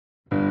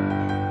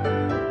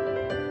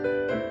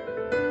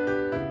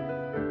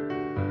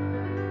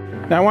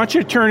Now, I want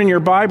you to turn in your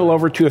Bible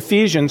over to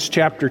Ephesians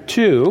chapter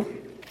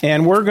 2,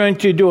 and we're going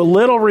to do a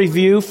little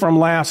review from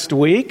last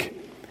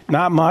week.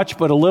 Not much,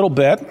 but a little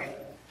bit.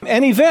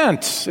 An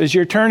event, as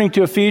you're turning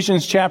to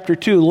Ephesians chapter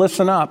 2,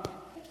 listen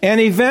up. An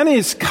event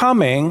is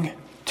coming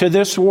to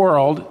this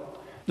world.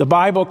 The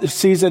Bible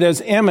sees it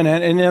as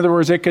imminent. In other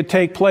words, it could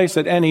take place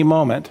at any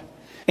moment.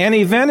 An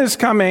event is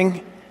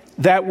coming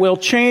that will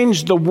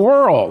change the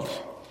world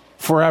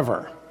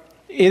forever.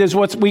 It is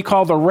what we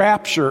call the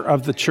rapture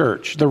of the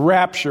church, the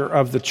rapture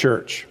of the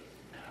church.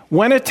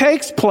 When it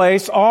takes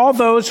place, all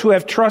those who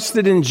have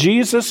trusted in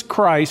Jesus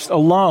Christ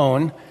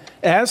alone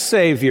as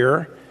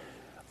Savior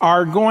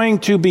are going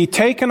to be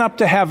taken up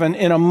to heaven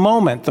in a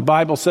moment, the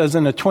Bible says,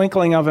 in the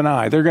twinkling of an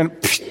eye.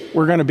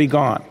 We're going to be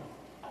gone.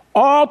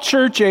 All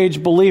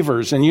church-age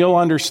believers, and you'll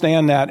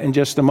understand that in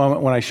just a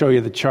moment when I show you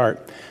the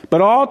chart,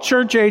 but all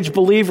church-age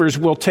believers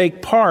will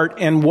take part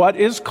in what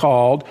is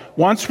called,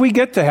 once we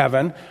get to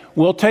heaven,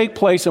 will take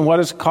place in what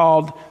is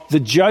called the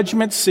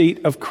judgment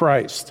seat of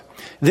Christ.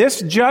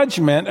 This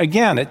judgment,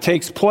 again, it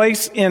takes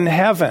place in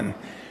heaven.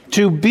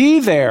 To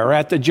be there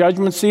at the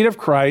judgment seat of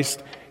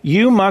Christ,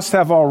 you must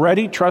have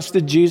already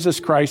trusted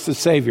Jesus Christ as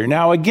Savior.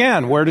 Now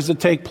again, where does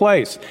it take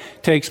place?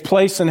 It takes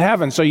place in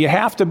heaven. So you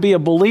have to be a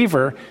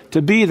believer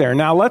to be there.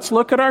 Now let's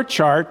look at our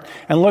chart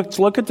and let's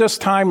look at this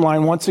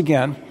timeline once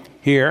again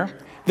here.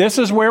 This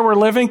is where we're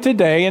living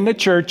today in the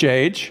church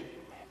age.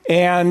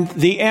 And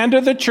the end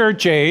of the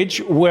church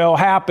age will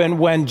happen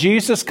when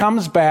Jesus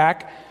comes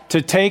back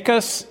to take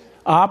us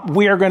up.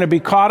 We are going to be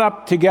caught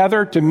up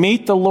together to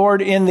meet the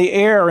Lord in the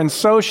air, and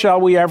so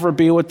shall we ever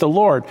be with the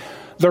Lord.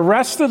 The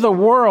rest of the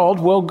world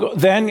will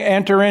then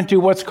enter into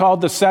what's called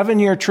the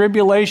 7-year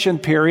tribulation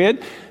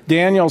period.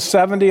 Daniel's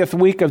 70th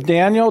week of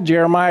Daniel.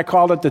 Jeremiah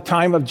called it the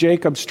time of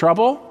Jacob's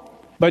trouble.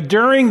 But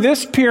during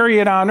this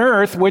period on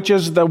earth, which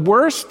is the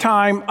worst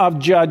time of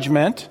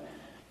judgment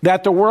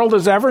that the world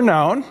has ever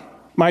known,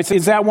 might say,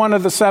 is that one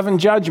of the 7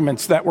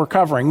 judgments that we're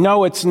covering?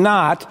 No, it's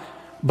not,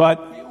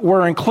 but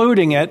we're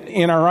including it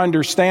in our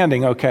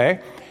understanding, okay?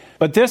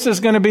 But this is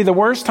going to be the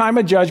worst time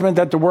of judgment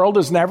that the world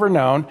has never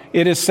known.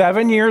 It is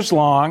 7 years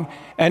long,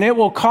 and it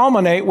will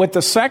culminate with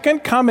the second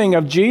coming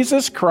of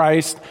Jesus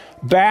Christ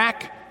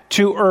back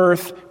to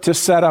earth to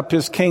set up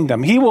his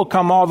kingdom. He will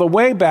come all the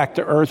way back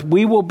to earth.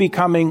 We will be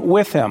coming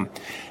with him.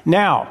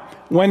 Now,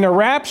 when the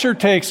rapture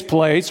takes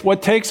place,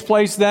 what takes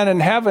place then in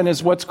heaven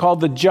is what's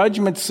called the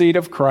judgment seat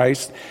of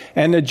Christ.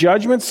 And the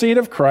judgment seat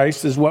of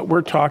Christ is what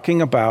we're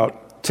talking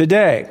about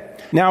today.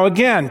 Now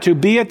again, to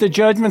be at the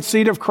judgment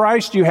seat of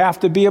Christ, you have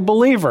to be a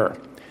believer.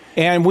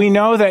 And we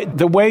know that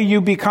the way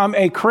you become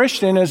a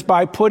Christian is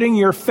by putting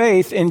your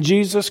faith in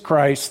Jesus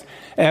Christ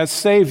as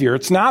Savior.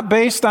 It's not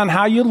based on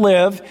how you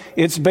live,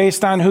 it's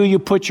based on who you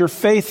put your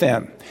faith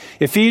in.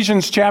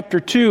 Ephesians chapter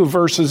 2,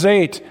 verses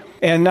 8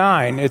 and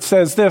 9, it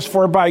says this,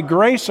 "For by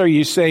grace are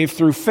you saved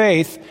through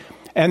faith,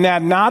 and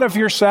that not of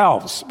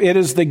yourselves. It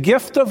is the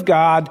gift of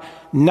God,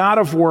 not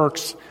of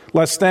works,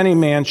 lest any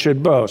man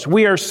should boast."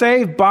 We are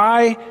saved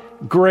by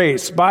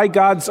grace, by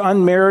God's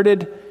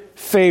unmerited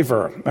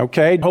favor,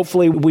 okay?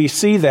 Hopefully we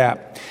see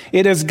that.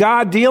 It is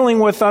God dealing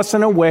with us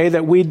in a way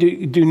that we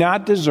do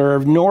not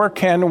deserve, nor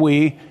can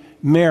we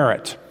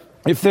merit.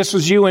 If this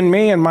is you and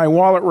me and my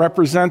wallet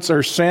represents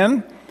our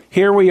sin,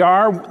 here we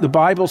are. The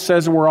Bible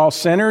says we're all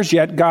sinners,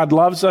 yet God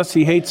loves us.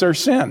 He hates our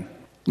sin.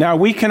 Now,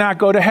 we cannot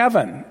go to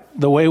heaven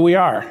the way we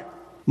are.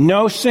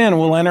 No sin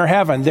will enter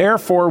heaven.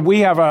 Therefore,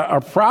 we have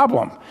a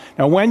problem.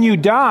 Now, when you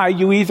die,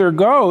 you either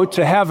go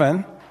to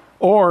heaven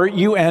or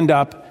you end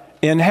up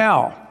in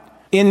hell.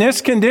 In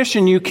this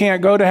condition, you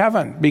can't go to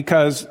heaven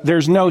because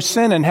there's no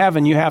sin in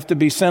heaven. You have to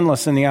be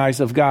sinless in the eyes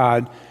of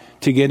God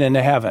to get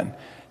into heaven.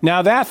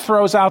 Now, that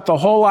throws out the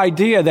whole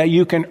idea that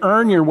you can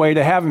earn your way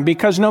to heaven,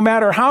 because no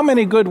matter how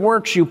many good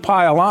works you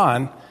pile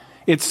on,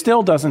 it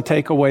still doesn't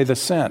take away the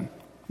sin.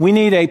 We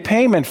need a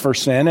payment for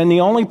sin, and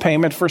the only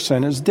payment for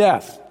sin is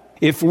death.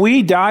 If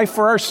we die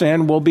for our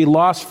sin, we'll be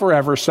lost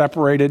forever,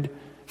 separated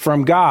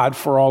from God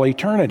for all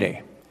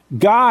eternity.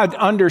 God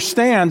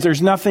understands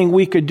there's nothing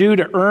we could do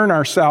to earn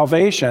our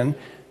salvation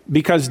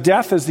because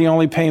death is the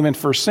only payment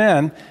for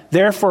sin.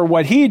 Therefore,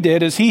 what he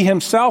did is he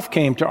himself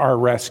came to our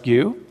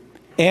rescue,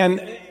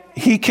 and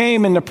he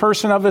came in the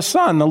person of his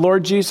Son, the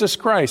Lord Jesus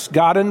Christ,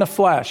 God in the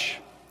flesh.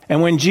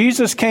 And when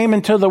Jesus came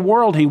into the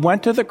world, he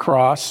went to the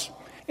cross,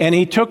 and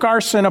he took our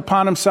sin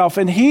upon himself,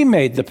 and he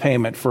made the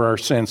payment for our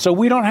sin. So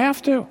we don't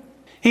have to.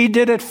 He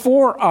did it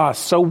for us,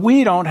 so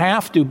we don't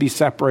have to be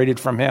separated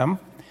from him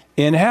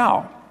in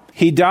hell.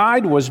 He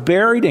died, was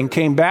buried, and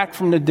came back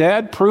from the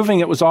dead,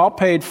 proving it was all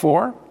paid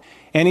for.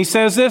 And he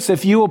says this,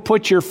 if you will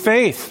put your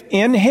faith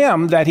in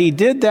him, that he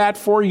did that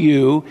for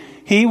you,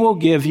 he will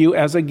give you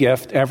as a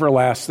gift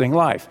everlasting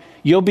life.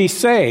 You'll be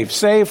saved.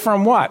 Saved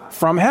from what?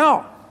 From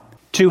hell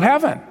to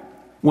heaven.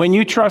 When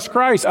you trust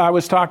Christ, I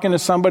was talking to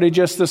somebody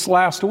just this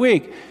last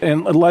week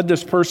and led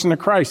this person to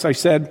Christ. I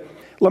said,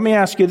 let me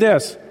ask you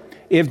this.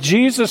 If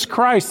Jesus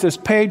Christ has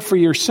paid for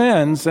your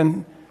sins,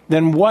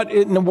 then what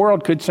in the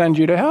world could send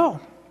you to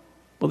hell?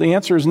 Well, the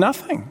answer is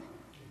nothing.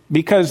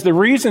 Because the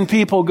reason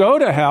people go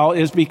to hell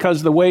is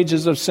because the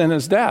wages of sin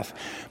is death.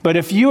 But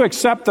if you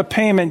accept the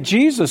payment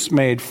Jesus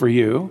made for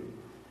you,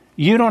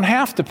 you don't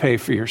have to pay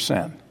for your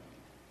sin.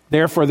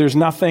 Therefore, there's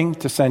nothing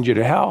to send you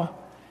to hell,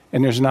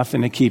 and there's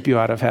nothing to keep you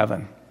out of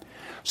heaven.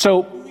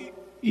 So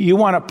you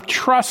want to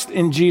trust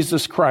in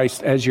Jesus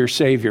Christ as your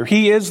Savior.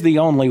 He is the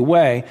only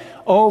way.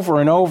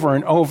 Over and over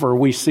and over,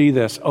 we see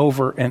this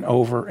over and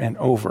over and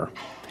over.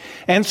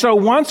 And so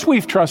once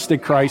we've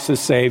trusted Christ as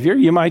Savior,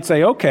 you might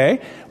say, okay,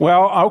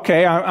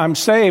 I'm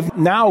saved.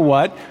 Now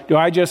what? Do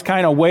I just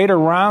kind of wait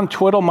around,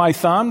 twiddle my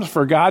thumbs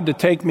for God to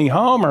take me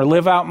home or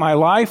live out my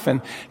life?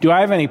 And do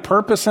I have any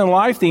purpose in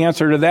life? The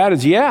answer to that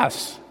is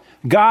yes.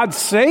 God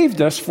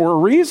saved us for a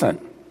reason.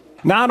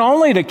 Not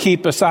only to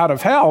keep us out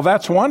of hell,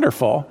 that's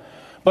wonderful,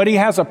 but He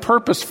has a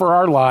purpose for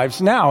our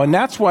lives now. And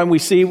that's why we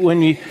see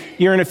when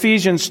you're in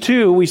Ephesians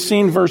 2, we've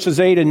seen verses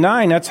 8 and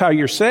 9, that's how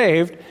you're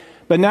saved.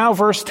 But now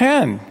verse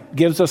 10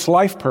 gives us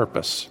life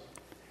purpose.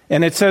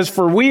 And it says,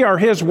 for we are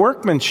His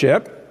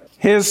workmanship,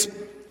 His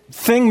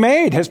thing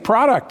made, His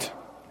product.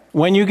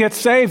 When you get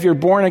saved, you're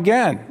born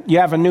again. You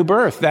have a new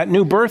birth. That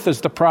new birth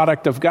is the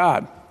product of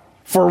God.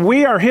 For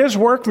we are His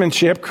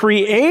workmanship,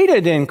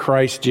 created in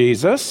Christ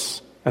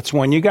Jesus. That's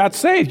when you got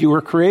saved. You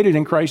were created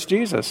in Christ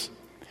Jesus.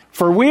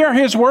 For we are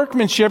His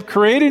workmanship,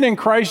 created in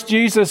Christ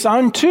Jesus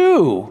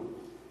unto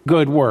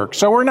good works.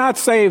 So we're not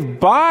saved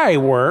by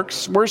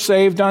works. We're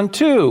saved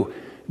unto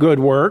good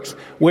works,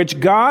 which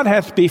God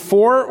hath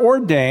before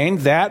ordained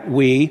that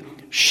we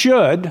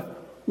should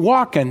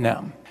walk in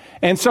them.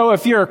 And so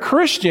if you're a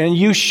Christian,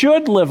 you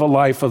should live a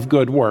life of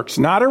good works.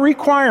 Not a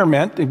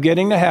requirement of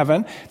getting to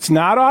heaven. It's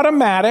not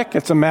automatic.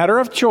 It's a matter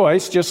of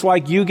choice, just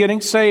like you getting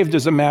saved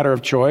is a matter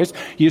of choice.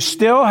 You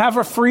still have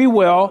a free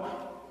will.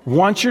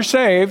 Once you're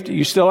saved,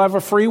 you still have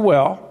a free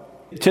will.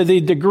 To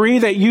the degree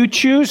that you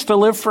choose to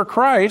live for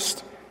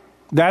Christ,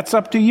 that's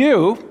up to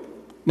you.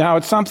 Now,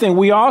 it's something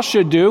we all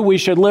should do. We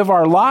should live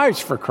our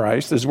lives for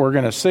Christ, as we're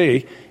going to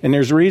see, and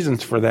there's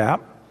reasons for that.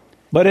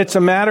 But it's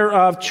a matter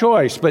of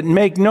choice. But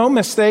make no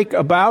mistake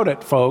about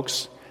it,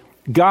 folks.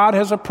 God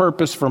has a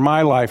purpose for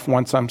my life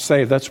once I'm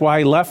saved. That's why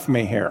He left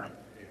me here.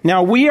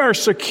 Now, we are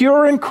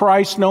secure in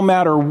Christ no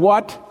matter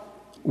what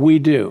we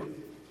do,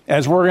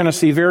 as we're going to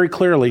see very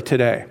clearly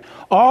today.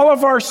 All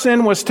of our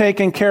sin was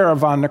taken care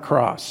of on the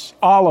cross.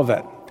 All of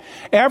it.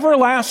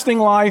 Everlasting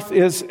life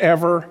is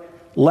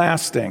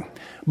everlasting.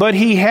 But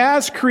He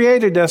has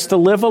created us to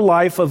live a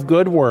life of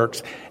good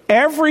works.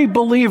 Every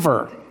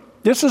believer,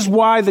 this is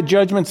why the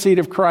judgment seat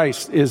of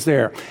Christ is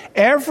there.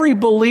 Every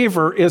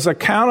believer is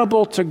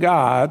accountable to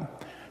God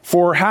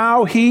for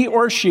how he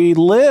or she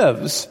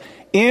lives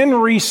in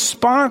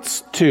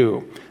response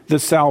to the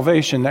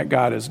salvation that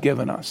God has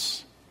given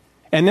us.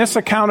 And this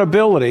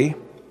accountability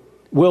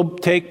will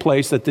take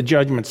place at the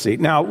judgment seat.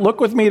 Now, look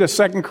with me to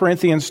 2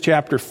 Corinthians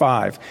chapter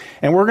 5.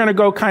 And we're going to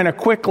go kind of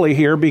quickly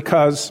here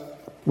because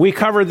we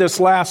covered this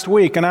last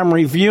week, and I'm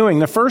reviewing.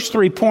 The first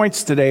 3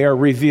 points today are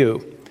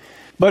review.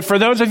 But for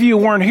those of you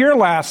who weren't here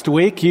last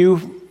week,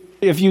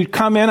 if you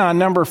come in on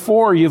number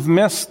 4, you've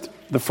missed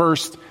the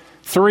first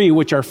 3,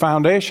 which are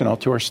foundational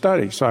to our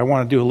study. So I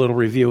want to do a little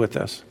review with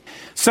this.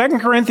 2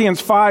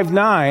 Corinthians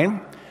 5:9,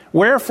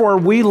 wherefore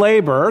we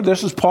labor,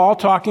 this is Paul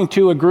talking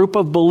to a group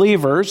of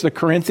believers, the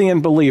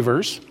Corinthian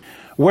believers.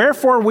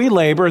 Wherefore we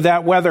labor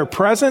that whether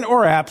present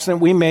or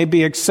absent we may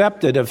be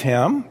accepted of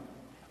Him.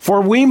 For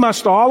we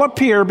must all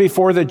appear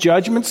before the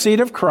judgment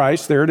seat of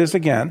Christ, there it is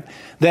again,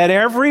 that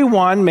every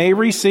one may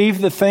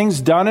receive the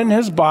things done in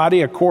his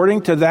body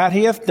according to that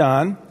he hath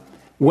done,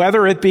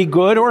 whether it be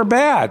good or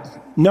bad.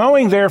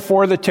 Knowing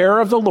therefore the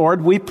terror of the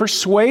Lord, we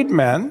persuade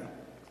men,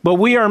 but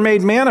we are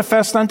made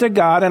manifest unto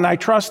God, and I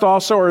trust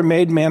also are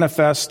made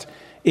manifest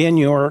in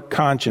your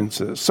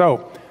consciences.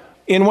 So,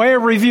 in way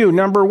of review,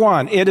 number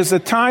 1, it is a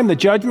time, the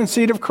judgment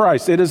seat of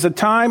Christ, it is a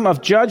time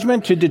of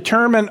judgment to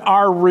determine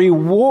our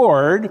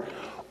reward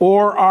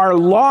or our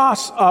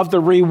loss of the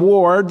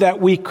reward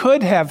that we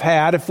could have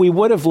had if we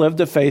would have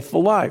lived a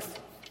faithful life.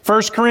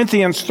 1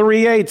 Corinthians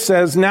 3:8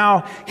 says,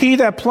 now he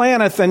that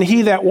planteth and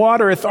he that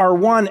watereth are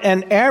one,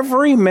 and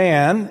every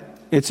man,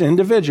 it's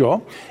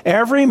individual,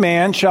 every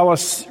man shall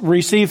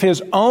receive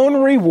his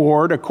own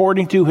reward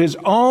according to his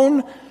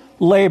own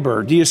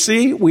labor. Do you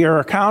see? We are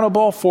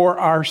accountable for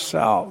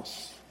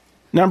ourselves.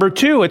 Number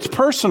 2, it's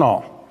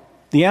personal.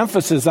 The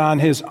emphasis on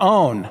his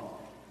own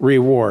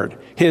reward,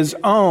 his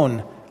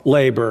own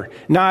labor.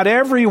 Not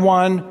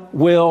everyone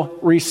will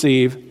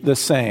receive the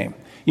same.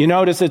 You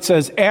notice it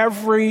says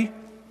every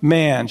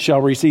man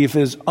shall receive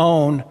his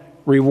own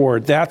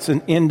reward. That's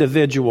an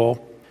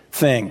individual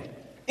thing.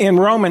 In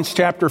Romans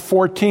chapter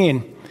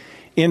 14,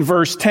 in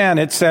verse 10,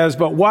 it says,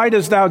 but why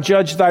dost thou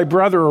judge thy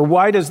brother, or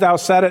why dost thou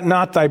set it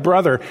not thy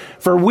brother?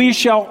 For we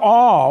shall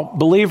all,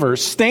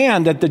 believers,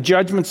 stand at the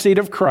judgment seat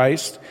of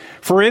Christ.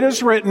 For it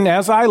is written,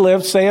 as I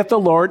live, saith the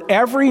Lord,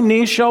 every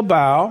knee shall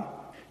bow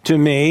to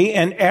me,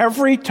 and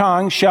every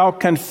tongue shall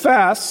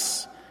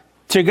confess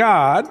to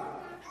God.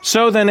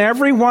 So then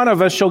every one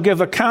of us shall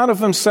give account of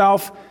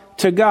himself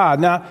to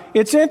God. Now,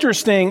 it's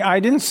interesting. I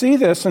didn't see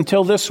this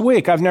until this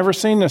week. I've never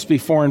seen this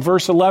before. In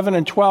verse 11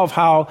 and 12,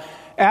 how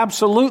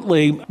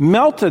absolutely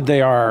melted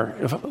they are,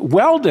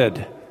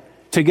 welded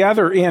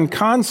together in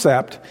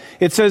concept.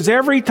 It says,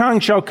 every tongue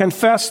shall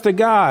confess to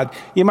God.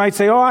 You might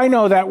say, oh, I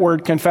know that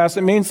word confess.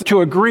 It means to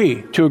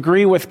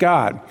agree with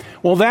God.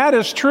 Well, that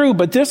is true,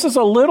 but this is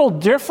a little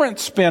different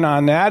spin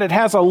on that. It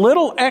has a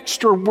little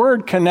extra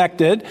word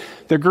connected.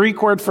 The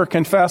Greek word for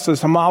confess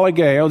is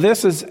homologeo.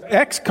 This is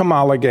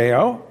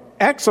exhomologeo,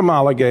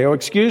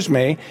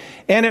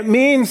 and it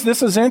means,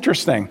 this is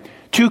interesting,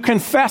 to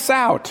confess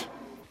out.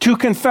 To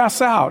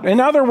confess out. In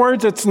other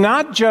words, it's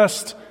not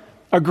just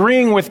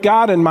agreeing with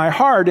God in my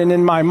heart and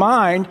in my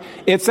mind,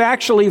 it's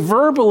actually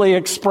verbally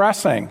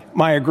expressing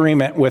my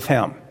agreement with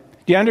Him.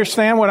 Do you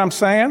understand what I'm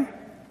saying?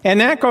 And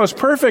that goes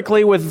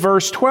perfectly with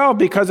verse 12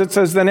 because it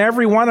says, then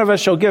every one of us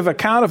shall give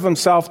account of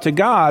himself to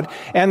God.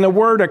 And the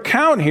word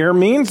account here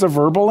means a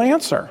verbal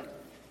answer.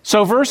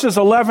 So verses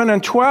 11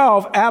 and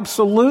 12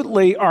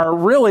 absolutely are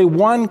really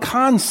one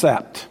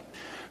concept.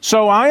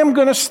 So I am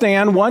going to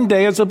stand one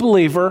day as a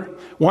believer.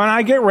 When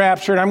I get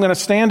raptured, I'm going to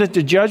stand at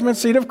the judgment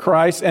seat of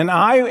Christ, and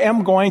I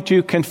am going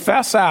to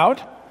confess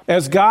out,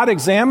 as God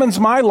examines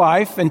my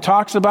life and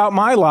talks about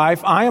my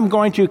life, I am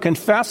going to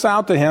confess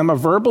out to Him a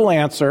verbal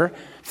answer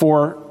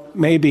for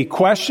maybe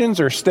questions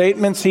or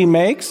statements He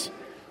makes,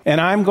 and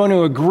I'm going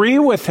to agree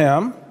with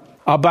Him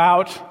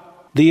about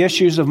the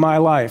issues of my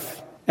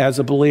life as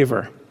a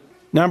believer.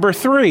 Number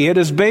 3, it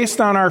is based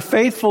on our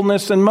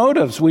faithfulness and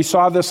motives. We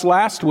saw this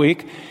last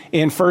week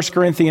in 1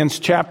 Corinthians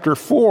chapter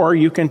 4.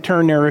 You can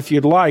turn there if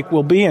you'd like.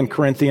 We'll be in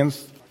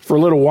Corinthians for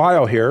a little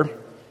while here.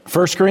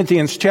 1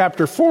 Corinthians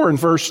chapter 4 and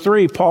verse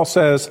 3, Paul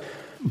says,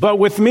 but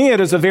with me it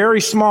is a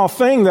very small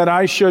thing that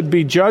I should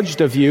be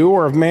judged of you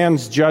or of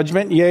man's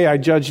judgment. Yea, I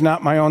judge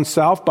not my own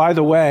self. By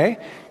the way,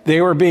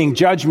 they were being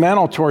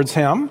judgmental towards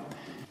him.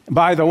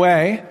 By the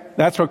way,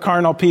 that's what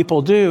carnal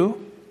people do.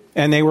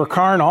 And they were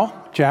carnal.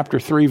 Chapter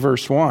 3,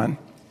 verse 1.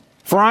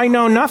 For I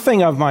know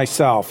nothing of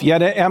myself,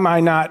 yet am I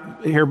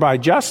not hereby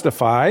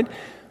justified,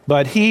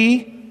 but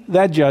He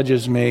that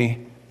judges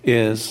me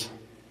is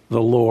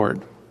the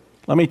Lord.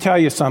 Let me tell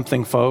you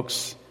something,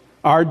 folks.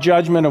 Our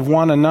judgment of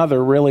one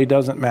another really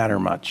doesn't matter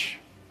much.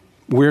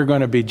 We're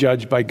going to be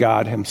judged by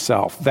God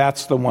Himself.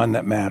 That's the one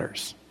that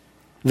matters.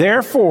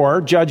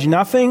 Therefore, judge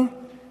nothing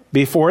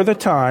before the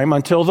time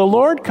until the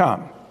Lord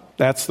come.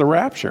 That's the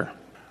rapture.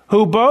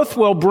 Who both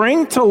will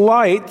bring to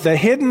light the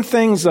hidden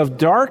things of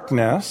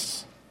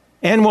darkness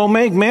and will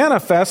make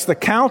manifest the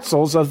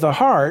counsels of the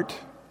heart,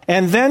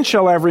 and then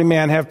shall every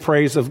man have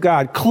praise of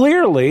God.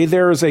 Clearly,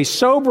 there is a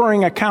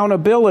sobering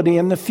accountability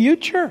in the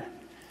future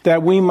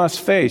that we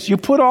must face. You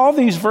put all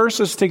these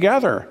verses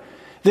together.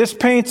 This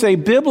paints a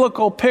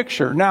biblical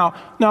picture. Now,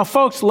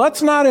 folks,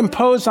 let's not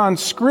impose on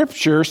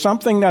Scripture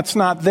something that's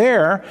not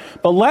there,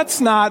 but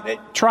let's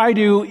not try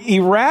to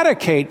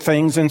eradicate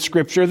things in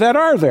Scripture that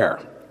are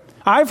there.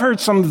 I've heard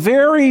some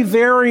very,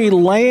 very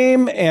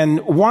lame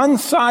and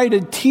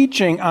one-sided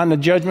teaching on the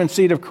judgment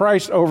seat of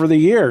Christ over the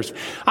years.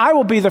 I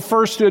will be the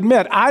first to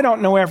admit, I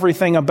don't know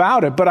everything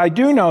about it, but I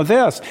do know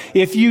this.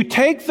 If you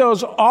take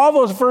all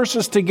those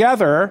verses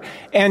together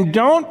and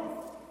don't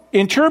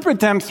interpret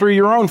them through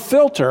your own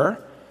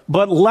filter,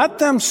 but let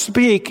them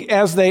speak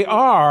as they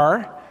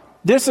are,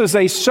 this is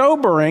a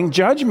sobering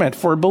judgment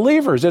for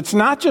believers. It's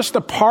not just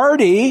a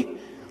party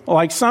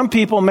like some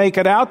people make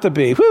it out to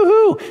be.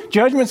 Woo-hoo!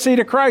 Judgment seat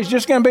of Christ,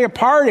 just going to be a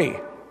party.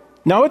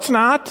 No, it's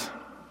not.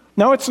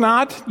 No, it's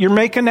not. You're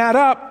making that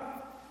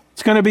up.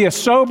 It's going to be a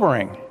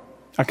sobering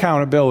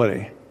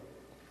accountability.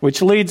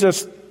 Which leads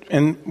us,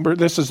 and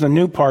this is the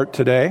new part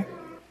today,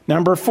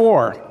 number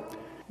 4.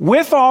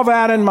 With all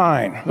that in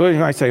mind, you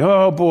might say,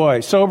 oh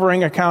boy,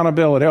 sobering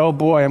accountability. Oh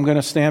boy, I'm going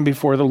to stand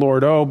before the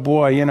Lord. Oh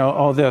boy,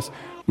 all this.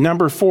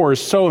 Number 4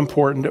 is so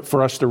important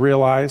for us to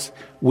realize.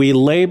 We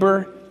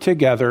labor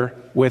together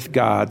with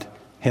God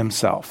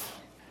Himself.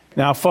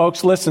 Now,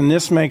 folks, listen,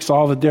 this makes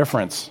all the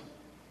difference.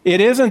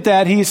 It isn't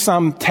that He's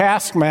some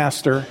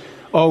taskmaster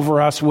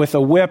over us with a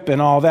whip and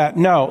all that.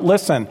 No,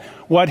 listen,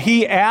 what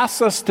He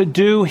asks us to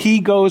do, He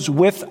goes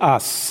with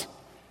us.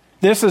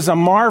 This is a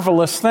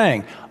marvelous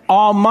thing.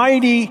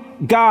 Almighty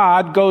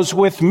God goes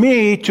with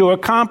me to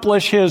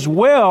accomplish His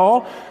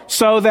will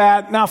so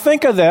that, now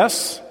think of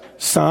this,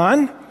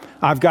 son,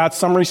 I've got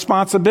some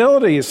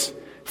responsibilities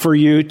for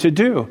you to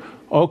do.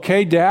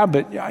 Okay, Dad,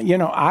 but,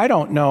 I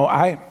don't know.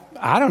 I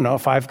don't know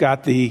if I've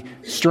got the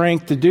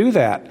strength to do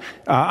that.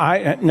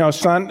 No,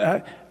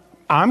 son,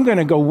 I'm going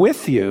to go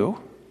with you.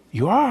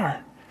 You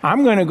are.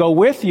 I'm going to go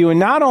with you. And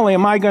not only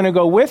am I going to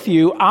go with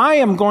you, I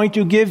am going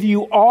to give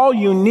you all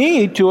you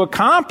need to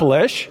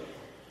accomplish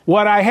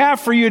what I have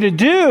for you to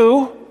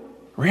do.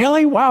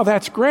 Really? Wow,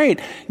 that's great.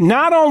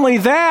 Not only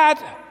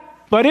that,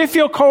 but if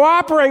you'll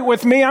cooperate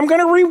with me, I'm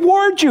going to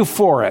reward you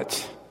for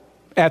it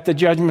at the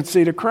judgment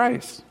seat of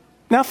Christ.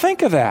 Now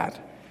think of that.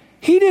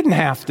 He didn't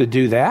have to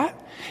do that.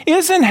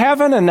 Isn't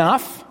heaven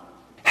enough?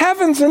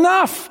 Heaven's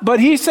enough. But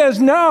He says,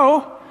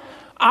 no,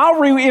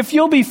 If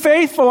you'll be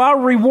faithful, I'll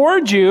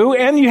reward you,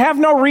 and you have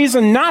no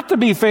reason not to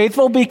be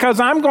faithful because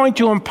I'm going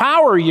to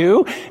empower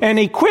you and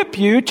equip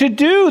you to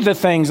do the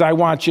things I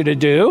want you to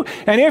do.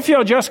 And if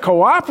you'll just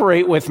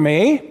cooperate with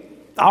me,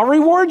 I'll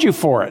reward you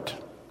for it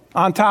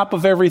on top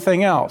of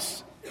everything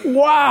else.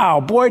 Wow,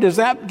 boy, does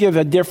that give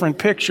a different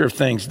picture of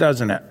things,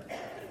 doesn't it?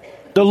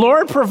 The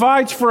Lord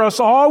provides for us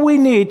all we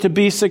need to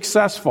be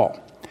successful.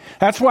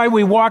 That's why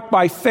we walk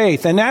by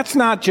faith. And that's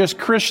not just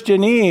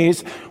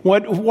Christianese.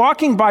 What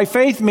walking by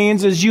faith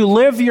means is you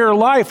live your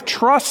life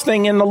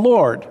trusting in the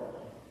Lord.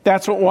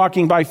 That's what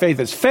walking by faith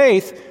is.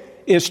 Faith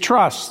is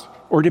trust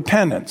or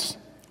dependence.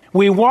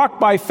 We walk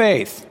by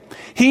faith.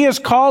 He has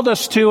called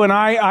us to, and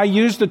I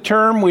use the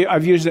term,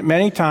 I've used it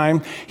many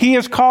times, He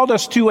has called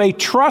us to a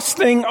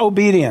trusting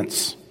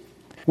obedience.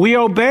 We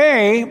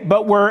obey,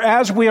 but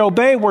as we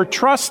obey, we're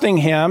trusting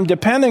Him,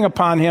 depending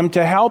upon Him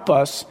to help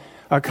us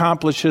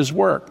accomplish His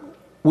work.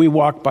 We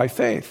walk by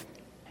faith.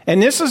 And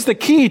this is the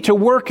key to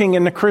working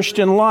in the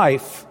Christian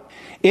life.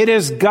 It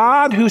is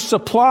God who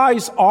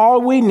supplies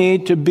all we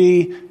need to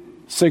be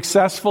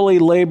successfully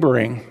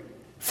laboring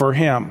for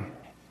Him.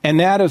 And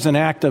that is an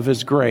act of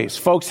His grace.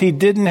 Folks, He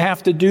didn't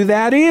have to do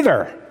that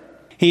either.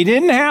 He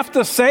didn't have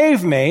to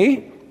save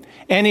me,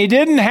 and He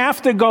didn't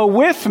have to go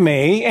with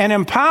me and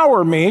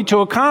empower me to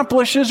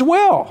accomplish His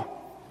will.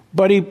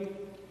 But He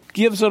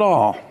gives it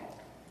all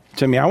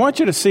to me. I want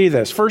you to see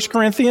this. 1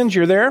 Corinthians,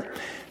 you're there?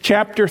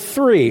 Chapter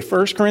 3,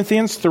 1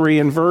 Corinthians 3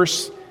 and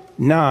verse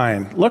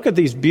 9. Look at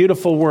these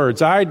beautiful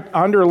words. I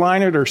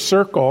underline it or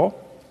circle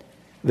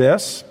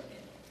this.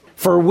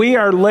 For we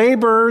are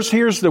laborers,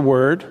 here's the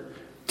word,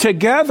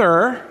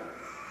 together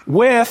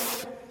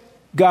with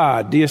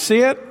God. Do you see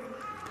it?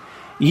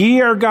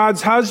 Ye are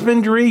God's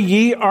husbandry,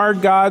 ye are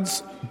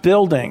God's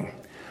building.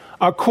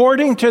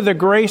 According to the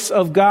grace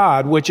of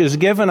God, which is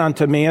given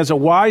unto me, as a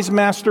wise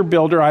master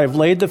builder, I have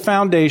laid the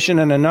foundation,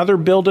 and another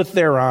buildeth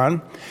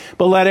thereon.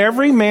 But let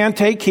every man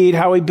take heed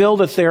how he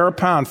buildeth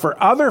thereupon.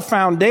 For other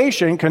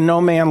foundation can no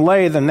man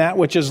lay than that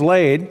which is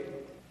laid,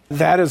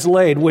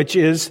 which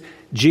is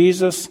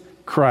Jesus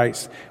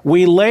Christ.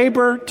 We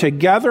labor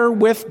together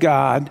with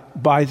God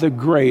by the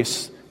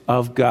grace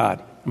of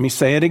God. Let me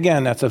say it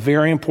again. That's a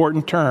very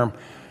important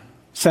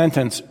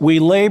sentence. We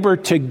labor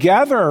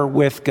together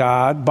with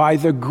God by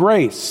the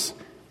grace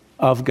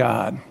of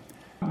God.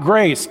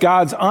 Grace,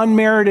 God's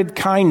unmerited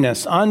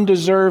kindness,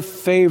 undeserved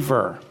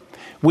favor.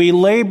 We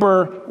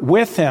labor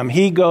with Him.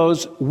 He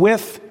goes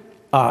with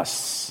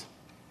us.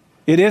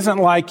 It isn't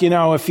like,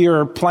 if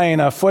you're playing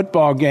a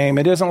football game,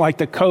 it isn't like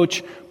the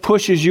coach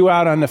pushes you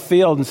out on the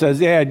field and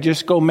says, yeah,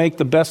 just go make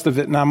the best of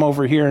it, and I'm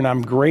over here and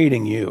I'm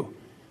grading you.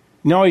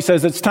 No, He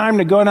says, it's time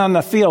to go down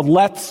the field.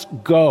 Let's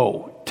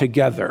go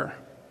together.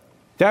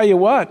 Tell you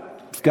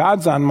what, if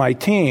God's on my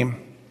team,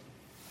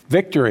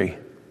 victory,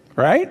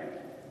 right?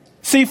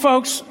 See,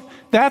 folks,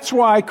 that's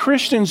why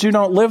Christians who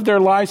don't live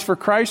their lives for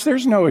Christ,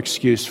 there's no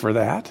excuse for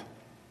that.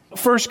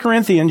 1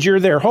 Corinthians,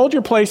 you're there. Hold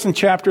your place in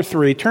chapter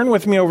 3. Turn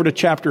with me over to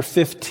chapter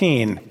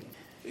 15.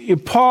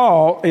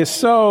 Paul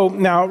is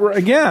now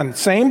again,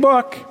 same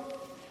book,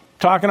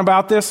 talking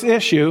about this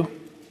issue.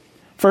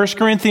 1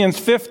 Corinthians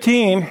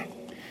 15,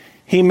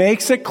 he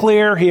makes it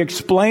clear, he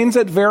explains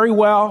it very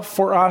well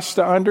for us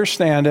to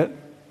understand it.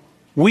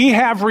 We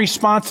have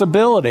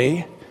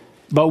responsibility,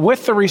 but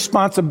with the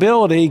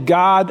responsibility,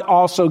 God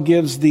also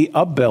gives the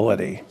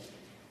ability.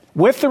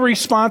 With the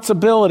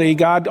responsibility,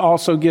 God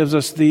also gives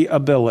us the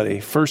ability.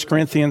 1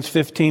 Corinthians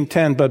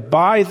 15:10, but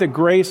by the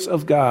grace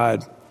of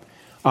God,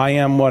 I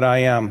am what I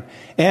am.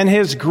 And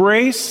His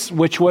grace,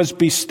 which was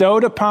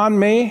bestowed upon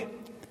me,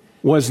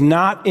 was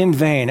not in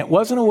vain. It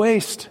wasn't a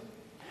waste.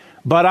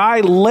 But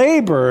I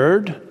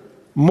labored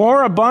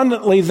more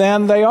abundantly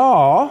than they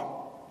all,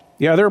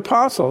 the other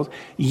apostles,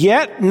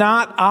 yet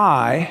not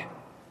I,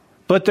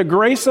 but the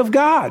grace of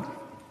God,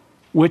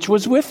 which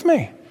was with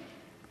me.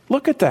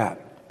 Look at that.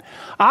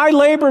 I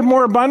labored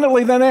more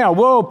abundantly than they all.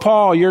 Whoa,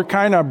 Paul, you're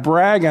kind of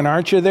bragging,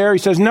 aren't you there? He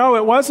says, no,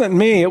 it wasn't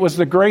me. It was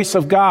the grace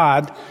of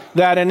God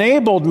that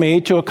enabled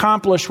me to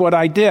accomplish what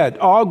I did.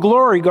 All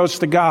glory goes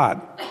to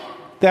God.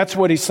 That's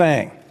what he's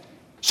saying.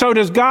 So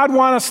does God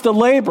want us to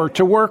labor,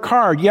 to work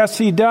hard? Yes,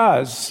 He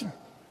does.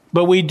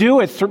 But we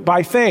do it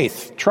by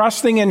faith,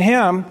 trusting in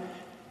Him.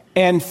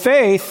 And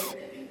faith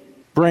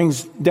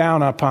brings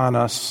down upon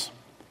us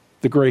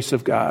the grace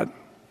of God.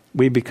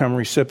 We become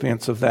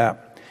recipients of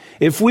that.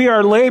 If we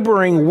are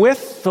laboring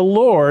with the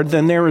Lord,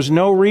 then there is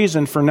no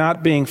reason for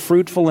not being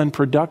fruitful and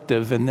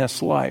productive in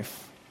this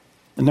life.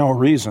 No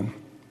reason.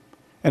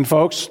 And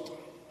folks,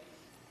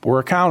 we're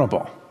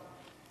accountable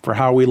for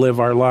how we live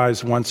our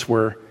lives once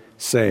we're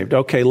saved.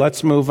 Okay,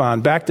 let's move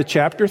on. Back to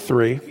chapter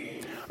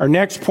 3. Our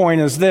next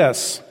point is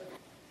this.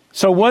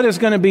 So what is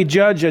going to be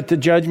judged at the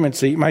judgment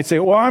seat? You might say,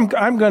 well,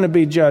 I'm going to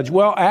be judged.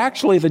 Well,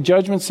 actually, the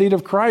judgment seat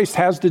of Christ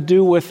has to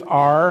do with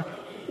our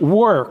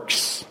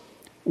works.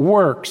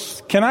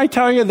 Works. Can I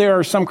tell you, there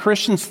are some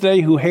Christians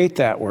today who hate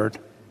that word.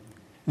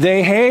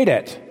 They hate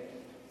it.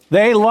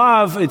 They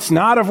love, it's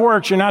not of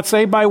works. You're not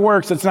saved by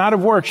works. It's not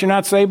of works. You're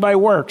not saved by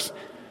works.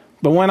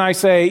 But when I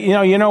say,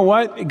 you know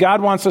what?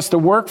 God wants us to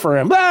work for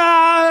him.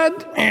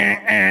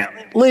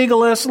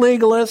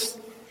 Legalist.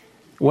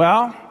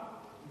 Well,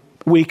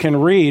 we can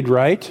read,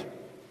 right?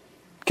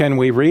 Can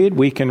we read?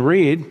 We can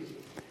read.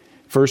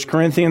 1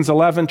 Corinthians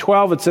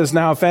 11:12, it says,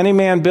 now if any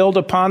man build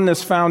upon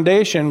this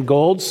foundation,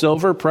 gold,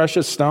 silver,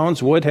 precious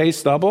stones, wood, hay,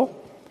 stubble,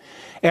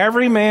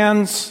 every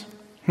man's,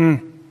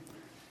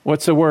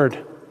 what's the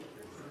word?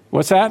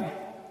 What's that?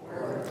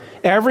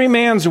 Every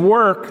man's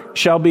work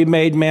shall be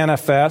made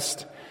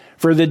manifest,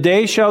 for the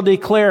day shall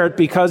declare it,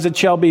 because it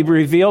shall be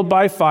revealed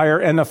by fire,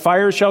 and the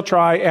fire shall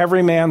try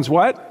every man's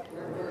what?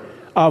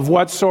 Of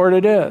what sort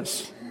it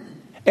is.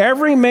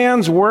 Every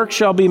man's work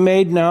shall be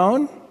made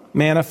known,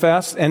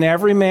 manifest, and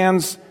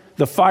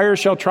the fire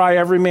shall try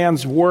every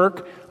man's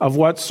work of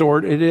what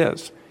sort it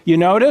is. You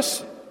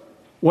notice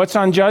what's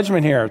on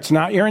judgment here? It's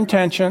not your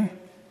intention.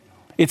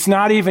 It's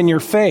not even your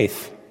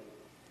faith.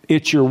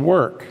 It's your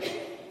work.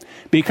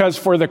 Because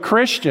for the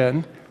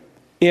Christian,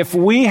 if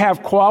we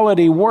have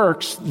quality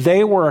works,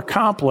 they were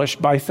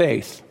accomplished by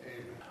faith.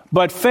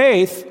 But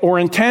faith or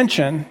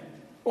intention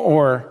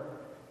or,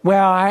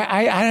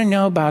 I don't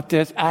know about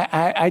this.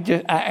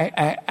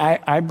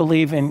 I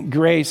believe in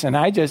grace, and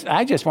I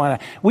just want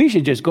to. We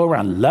should just go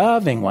around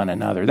loving one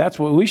another. That's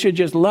what we should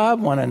just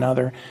love one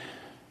another,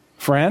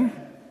 friend.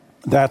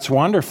 That's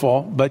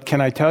wonderful, but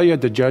can I tell you,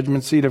 at the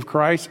judgment seat of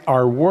Christ,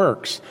 our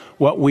works,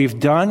 what we've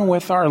done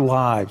with our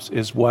lives,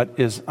 is what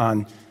is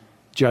on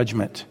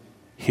judgment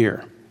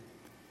here.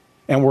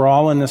 And we're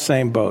all in the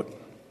same boat.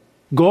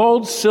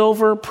 Gold,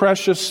 silver,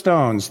 precious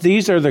stones.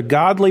 These are the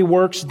godly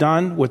works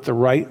done with the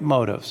right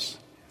motives.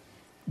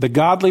 The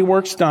godly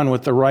works done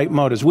with the right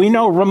motives. We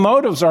know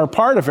motives are a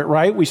part of it,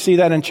 right? We see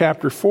that in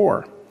chapter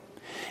 4.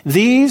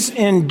 These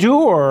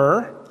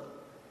endure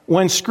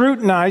when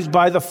scrutinized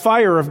by the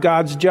fire of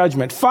God's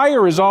judgment.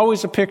 Fire is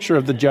always a picture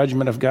of the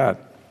judgment of God.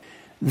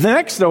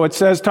 Next, though, it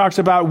talks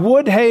about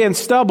wood, hay, and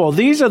stubble.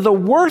 These are the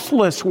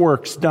worthless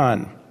works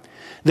done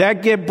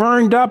that get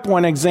burned up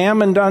when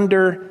examined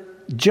under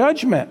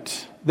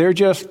judgment. They're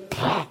just,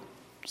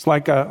 it's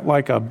like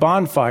a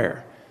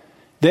bonfire.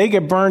 They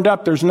get burned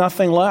up. There's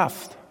nothing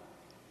left.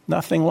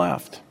 Nothing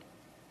left.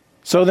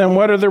 So then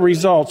what are the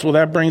results? Well,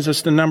 that brings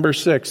us to number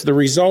 6, the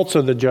results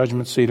of the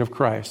judgment seat of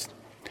Christ.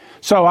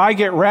 So I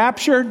get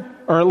raptured,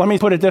 or let me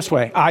put it this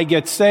way. I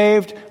get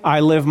saved. I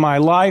live my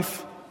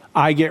life.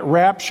 I get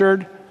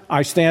raptured.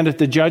 I stand at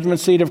the judgment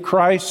seat of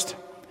Christ.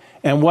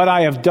 And what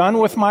I have done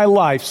with my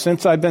life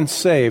since I've been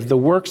saved, the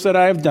works that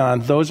I have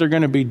done, those are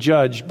going to be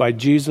judged by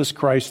Jesus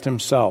Christ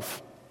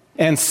himself.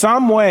 And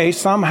some way,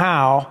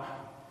 somehow,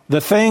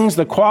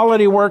 the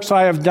quality works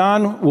I have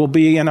done will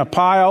be in a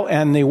pile,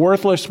 and the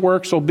worthless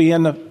works will be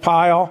in the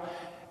pile,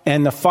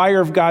 and the fire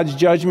of God's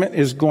judgment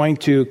is going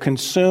to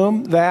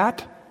consume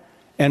that,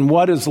 and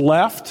what is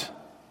left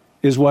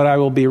is what I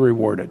will be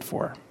rewarded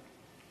for.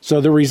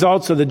 So the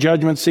results of the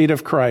judgment seat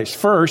of Christ.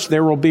 First,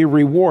 there will be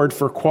reward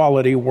for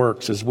quality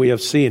works, as we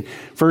have seen.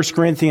 1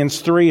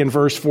 Corinthians 3 and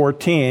verse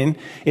 14,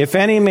 if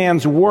any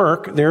man's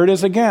work, there it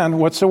is again,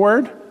 what's the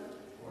word?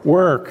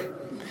 Work.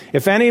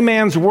 If any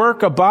man's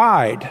work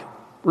abide,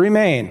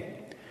 remain,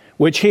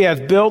 which he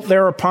hath built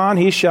thereupon,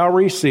 he shall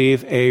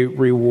receive a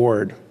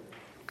reward.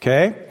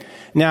 Okay?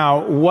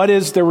 Now, what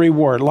is the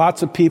reward?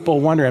 Lots of people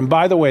wonder. And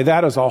by the way,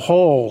 that is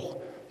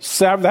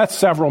that's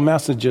several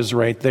messages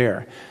right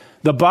there.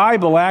 The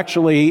Bible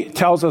actually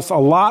tells us a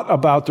lot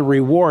about the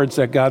rewards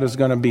that God is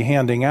going to be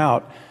handing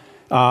out.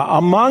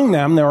 Among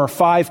them, there are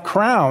 5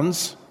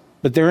 crowns,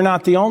 but they're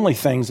not the only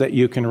things that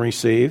you can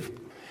receive.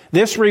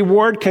 This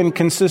reward can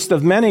consist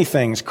of many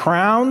things.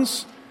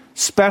 Crowns,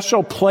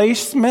 special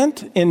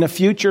placement in the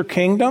future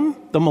kingdom,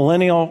 the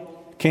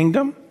millennial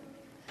kingdom,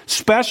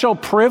 special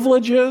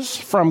privileges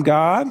from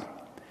God,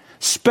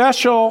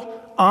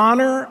 special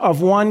honor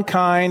of one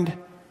kind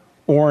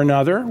or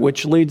another,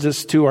 which leads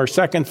us to our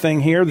second thing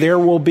here. There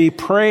will be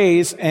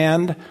praise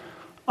and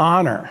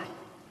honor.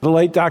 The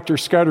late Dr.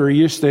 Scudder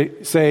used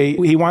to say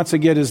he wants to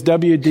get his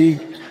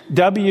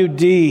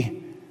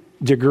WD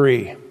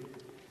degree.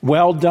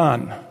 Well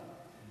done,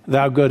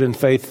 thou good and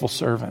faithful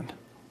servant.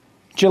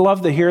 Would you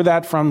love to hear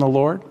that from the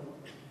Lord?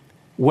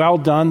 Well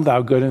done,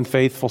 thou good and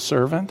faithful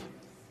servant.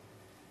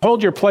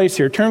 Hold your place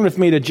here. Turn with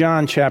me to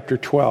John chapter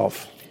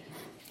 12.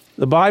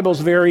 The Bible's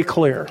very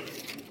clear.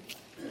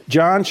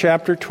 John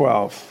chapter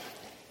 12,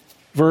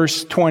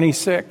 verse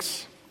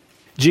 26.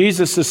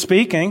 Jesus is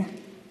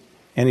speaking,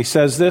 and he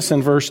says this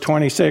in verse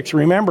 26.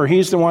 Remember,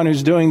 he's the one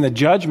who's doing the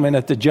judgment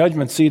at the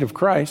judgment seat of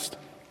Christ.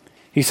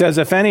 He says,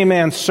 if any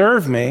man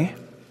serve me,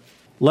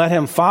 let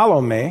him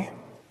follow me,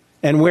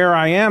 and where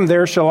I am,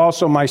 there shall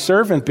also my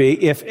servant be.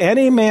 If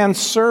any man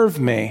serve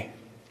me,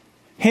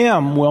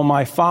 him will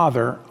my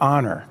Father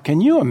honor. Can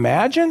you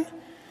imagine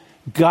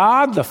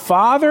God the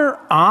Father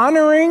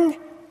honoring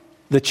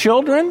the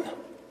children?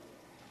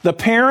 The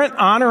parent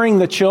honoring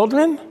the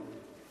children?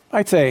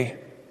 I'd say,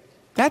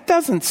 that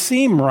doesn't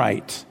seem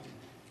right.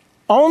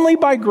 Only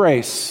by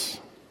grace,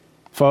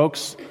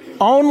 folks,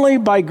 only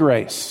by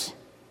grace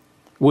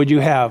would you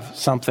have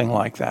something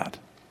like that.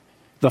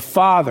 The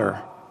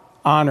Father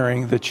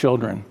honoring the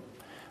children.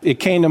 It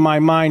came to my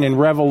mind in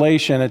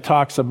Revelation, it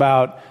talks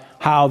about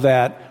how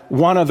that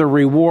one of the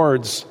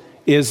rewards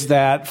is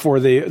that for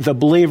the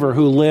believer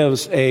who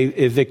lives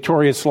a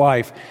victorious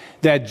life,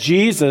 that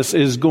Jesus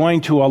is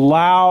going to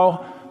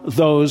allow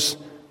those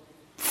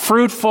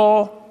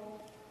fruitful,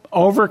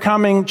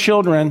 overcoming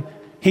children,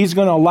 he's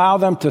going to allow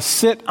them to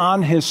sit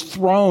on his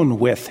throne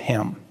with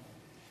him.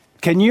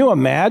 Can you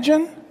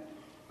imagine?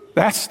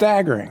 That's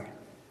staggering.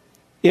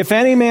 If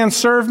any man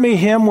serve me,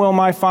 him will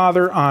my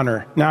Father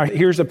honor. Now,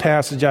 here's a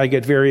passage I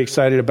get very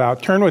excited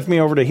about. Turn with me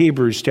over to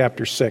Hebrews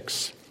chapter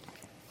 6.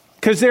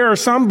 Because there are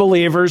some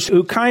believers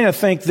who kind of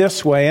think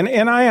this way,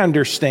 and I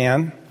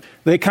understand.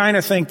 They kind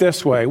of think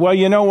this way. Well,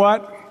 you know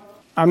what?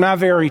 I'm not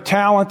very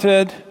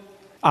talented.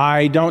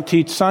 I don't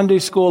teach Sunday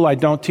school. I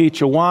don't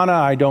teach Awana.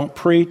 I don't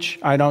preach.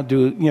 I don't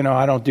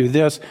do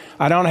this.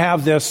 I don't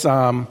have this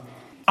on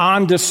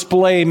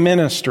display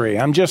ministry.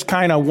 I'm just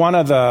kind of one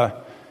of the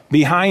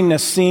behind the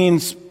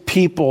scenes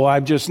people.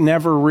 I've just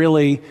never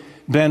really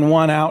been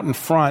one out in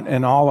front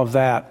and all of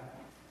that.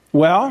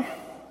 Well,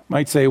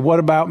 might say, what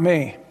about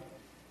me?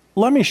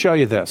 Let me show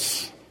you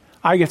this.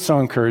 I get so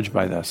encouraged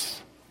by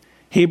this.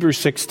 Hebrews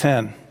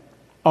 6:10.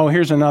 Oh,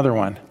 here's another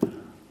one.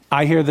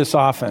 I hear this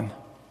often.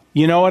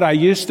 You know what? I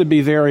used to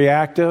be very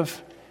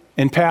active,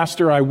 and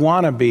Pastor, I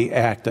want to be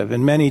active.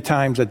 And many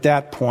times at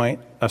that point,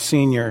 a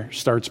senior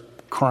starts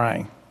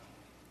crying.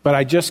 But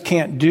I just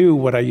can't do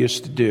what I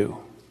used to do.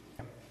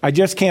 I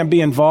just can't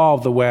be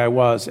involved the way I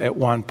was at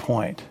one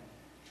point.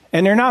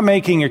 And they're not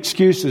making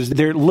excuses.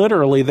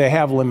 They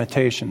have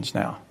limitations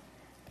now.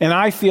 And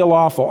I feel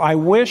awful. I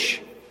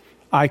wish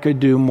I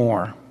could do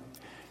more.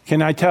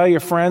 Can I tell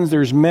you, friends,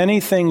 there's many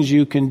things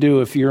you can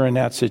do if you're in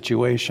that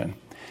situation.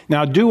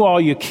 Now, do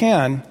all you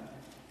can,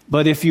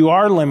 but if you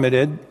are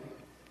limited,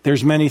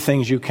 there's many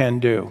things you can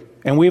do.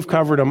 And we've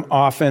covered them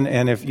often,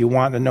 and if you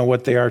want to know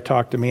what they are,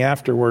 talk to me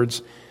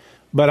afterwards.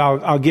 But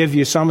I'll give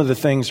you some of the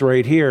things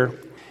right here.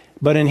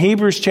 But in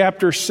Hebrews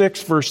chapter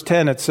 6, verse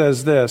 10, it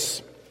says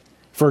this,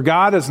 "For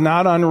God is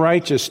not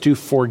unrighteous to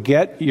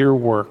forget your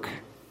work.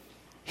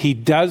 He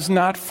does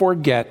not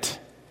forget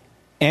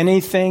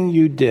anything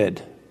you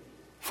did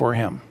for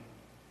him."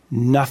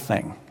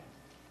 Nothing.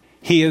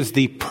 He is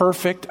the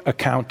perfect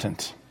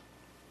accountant.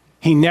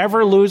 He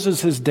never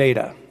loses his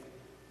data.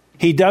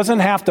 He doesn't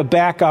have to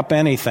back up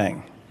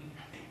anything.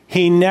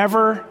 He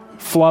never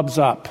flubs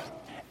up.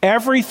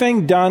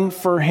 Everything done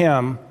for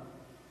him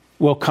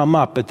will come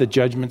up at the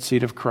judgment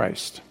seat of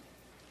Christ.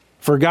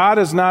 "For God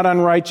is not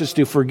unrighteous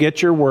to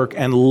forget your work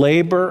and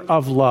labor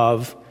of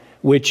love,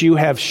 which you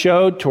have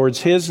showed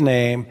towards his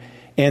name,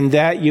 and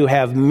that you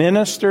have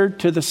ministered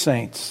to the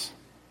saints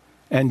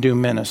and do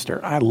minister."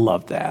 I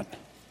love that.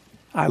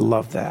 I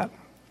love that.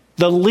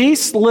 The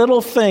least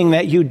little thing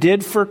that you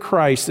did for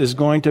Christ is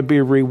going to be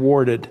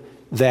rewarded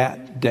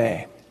that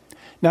day.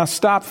 Now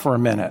stop for a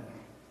minute.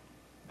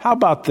 How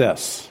about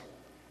this?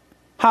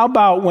 How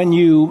about when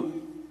you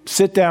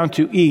sit down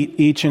to eat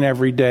each and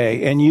every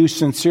day and you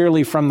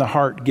sincerely from the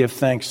heart give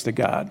thanks to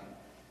God?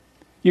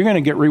 You're going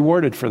to get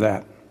rewarded for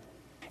that.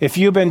 If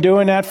you've been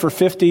doing that for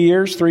 50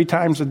 years, 3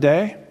 times a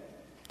day,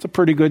 it's a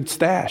pretty good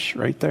stash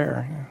right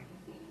there.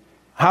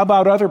 How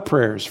about other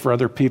prayers for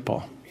other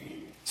people?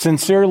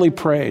 Sincerely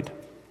prayed.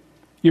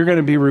 You're going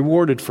to be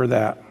rewarded for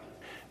that.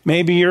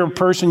 Maybe you're a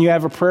person, you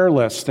have a prayer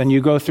list, and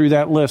you go through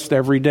that list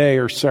every day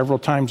or several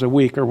times a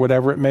week or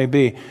whatever it may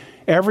be.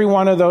 Every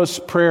one of those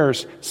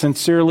prayers,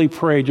 sincerely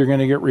prayed, you're going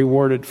to get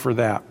rewarded for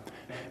that.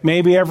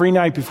 Maybe every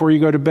night before you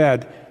go to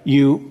bed,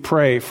 you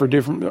pray for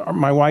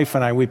my wife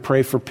and I, we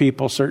pray for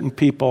people, certain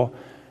people,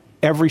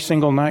 every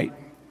single night.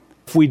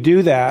 If we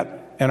do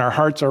that and our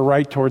hearts are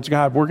right towards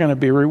God, we're going to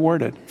be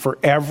rewarded for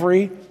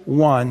every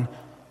one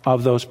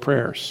of those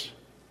prayers.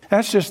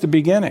 That's just the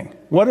beginning.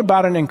 What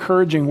about an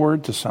encouraging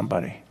word to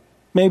somebody?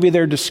 Maybe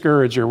they're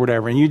discouraged or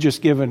whatever, and you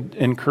just give an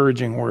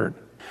encouraging word.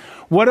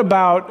 What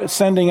about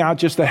sending out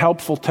just a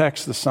helpful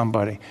text to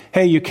somebody?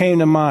 Hey, you came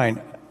to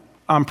mind.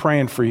 I'm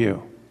praying for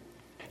you.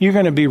 You're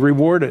going to be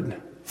rewarded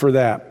for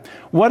that.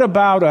 What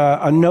about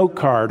a note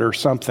card or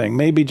something?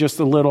 Maybe just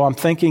a little, I'm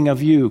thinking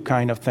of you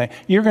kind of thing.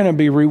 You're going to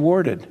be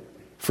rewarded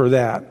for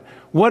that.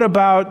 What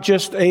about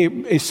just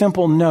a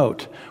simple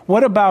note?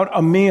 What about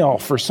a meal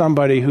for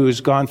somebody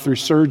who's gone through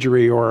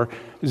surgery or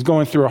is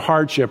going through a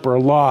hardship or a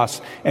loss,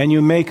 and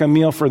you make a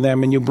meal for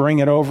them and you bring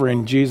it over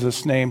in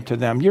Jesus' name to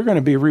them? You're going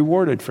to be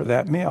rewarded for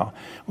that meal.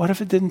 What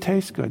if it didn't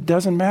taste good?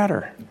 Doesn't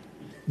matter.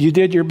 You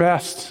did your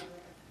best.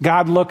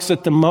 God looks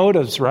at the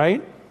motives,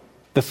 right?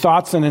 The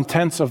thoughts and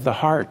intents of the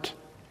heart.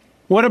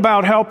 What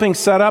about helping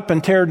set up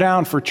and tear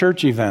down for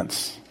church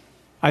events?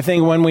 I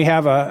think when we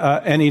have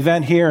an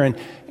event here and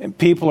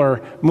people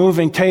are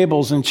moving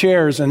tables and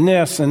chairs and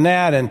this and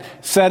that and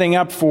setting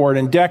up for it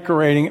and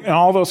decorating and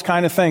all those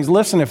kind of things.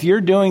 Listen, if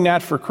you're doing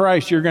that for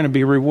Christ, you're going to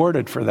be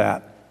rewarded for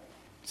that.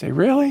 You say,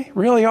 really?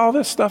 Really all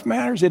this stuff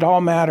matters? It all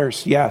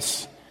matters,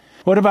 yes.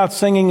 What about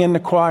singing in the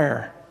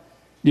choir?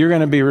 You're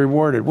going to be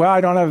rewarded. Well,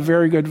 I don't have a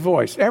very good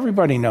voice.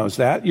 Everybody knows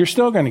that. You're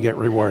still going to get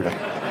rewarded.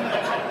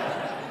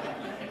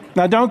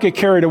 Now, don't get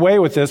carried away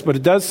with this, but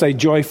it does say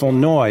joyful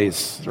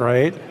noise,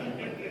 right?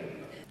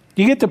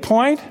 You get the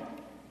point?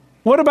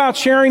 What about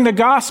sharing the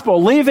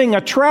gospel, leaving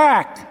a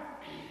track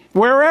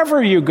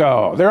wherever you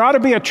go? There ought to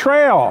be a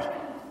trail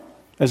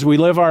as we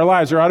live our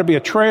lives. There ought to be a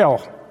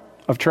trail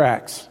of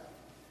tracks,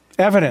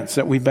 evidence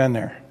that we've been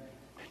there.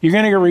 You're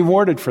going to get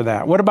rewarded for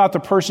that. What about the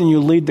person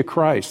you lead to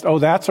Christ? Oh,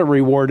 that's a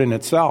reward in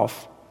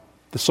itself.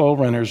 The soul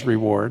winner's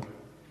reward,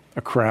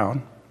 a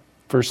crown.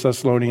 1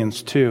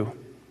 Thessalonians 2.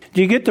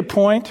 Do you get the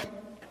point?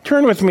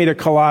 Turn with me to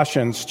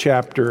Colossians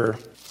chapter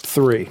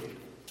 3.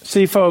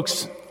 See,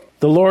 folks,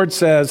 the Lord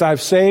says,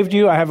 I've saved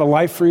you, I have a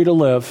life for you to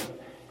live,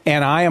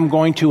 and I am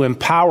going to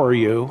empower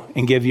you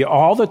and give you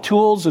all the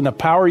tools and the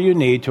power you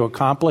need to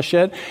accomplish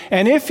it.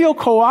 And if you'll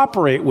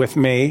cooperate with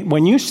me,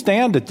 when you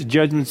stand at the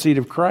judgment seat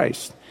of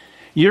Christ,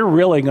 you're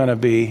really going to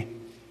be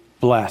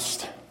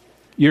blessed.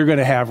 You're going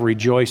to have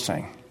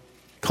rejoicing.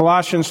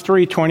 Colossians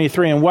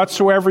 3:23, and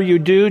whatsoever you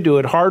do, do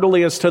it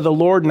heartily as to the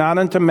Lord, not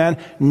unto men,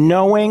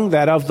 knowing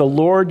that of the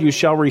Lord you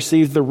shall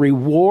receive the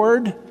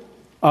reward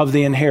of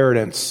the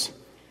inheritance,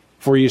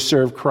 for you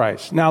serve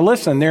Christ. Now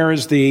listen, there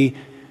is the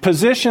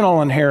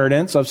positional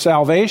inheritance of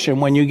salvation.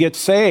 When you get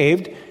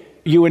saved,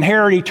 you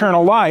inherit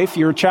eternal life.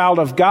 You're a child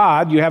of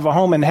God. You have a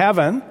home in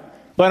heaven.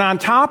 But on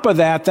top of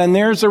that, then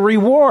there's a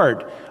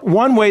reward.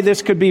 One way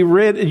this could be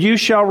you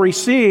shall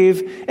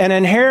receive an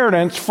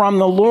inheritance from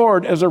the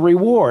Lord as a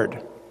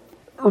reward.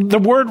 The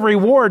word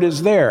reward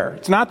is there.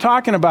 It's not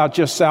talking about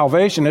just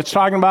salvation. It's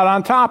talking about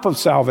on top of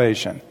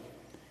salvation.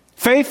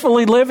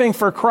 Faithfully living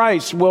for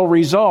Christ will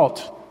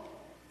result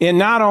in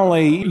not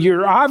only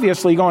you're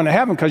obviously going to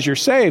heaven because you're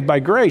saved by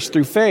grace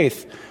through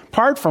faith,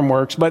 apart from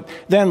works, but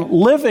then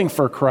living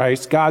for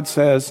Christ, God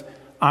says,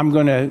 I'm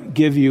going to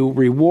give you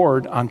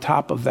reward on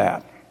top of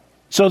that.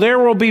 So there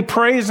will be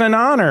praise and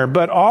honor,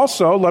 but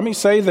also, let me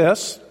say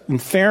this, in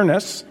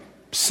fairness,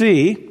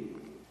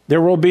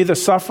 there will be the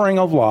suffering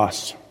of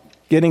loss.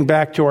 Getting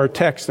back to our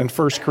text in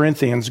 1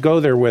 Corinthians, go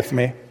there with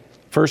me.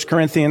 1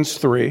 Corinthians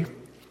 3,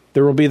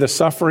 there will be the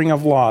suffering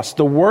of loss.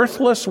 The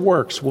worthless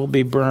works will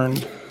be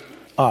burned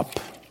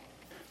up.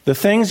 The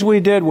things we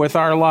did with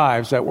our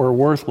lives that were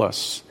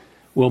worthless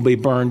will be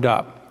burned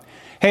up.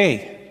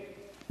 Hey,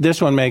 this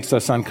one makes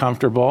us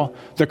uncomfortable.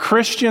 The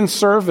Christian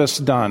service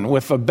done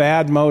with a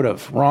bad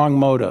motive, wrong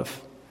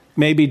motive,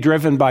 may be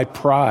driven by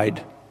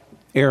pride,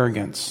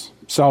 arrogance,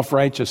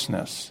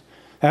 self-righteousness.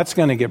 That's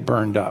going to get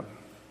burned up.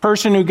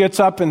 Person who gets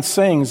up and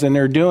sings, and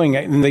they're doing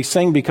it, and they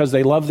sing because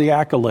they love the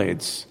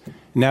accolades,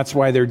 and that's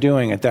why they're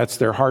doing it. That's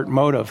their heart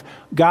motive.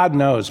 God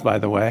knows, by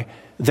the way,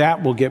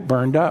 that will get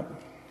burned up.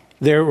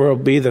 There will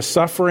be the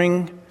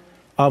suffering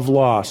of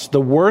loss. The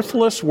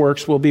worthless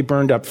works will be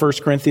burned up.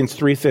 1 Corinthians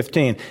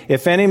 3:15.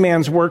 If any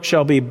man's work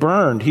shall be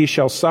burned, he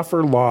shall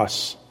suffer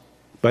loss,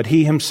 but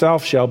he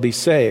himself shall be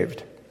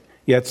saved,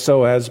 yet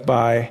so as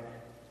by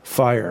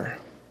fire.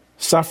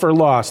 Suffer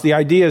loss. The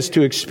idea is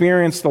to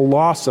experience the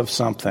loss of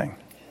something.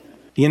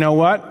 You know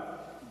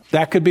what?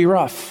 That could be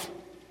rough.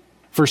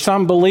 For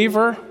some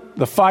believer,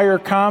 the fire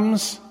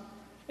comes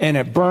and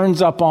it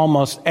burns up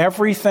almost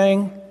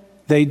everything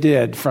they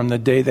did from the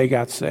day they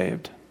got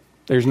saved.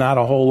 There's not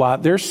a whole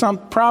lot. There's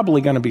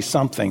probably going to be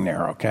something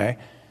there, okay?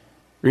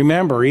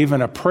 Remember,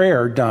 even a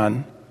prayer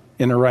done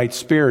in the right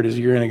spirit is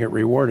you're going to get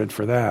rewarded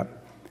for that.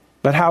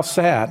 But how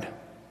sad,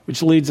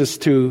 which leads us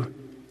to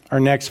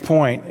our next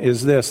point,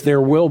 is this.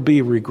 There will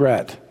be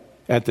regret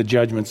at the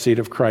judgment seat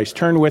of Christ.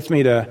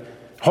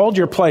 Hold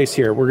your place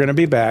here. We're going to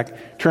be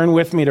back. Turn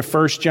with me to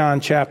 1 John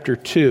chapter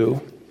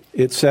 2.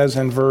 It says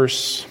in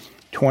verse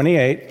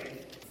 28,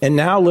 and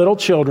now little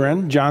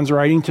children, John's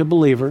writing to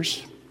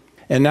believers,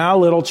 and now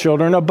little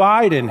children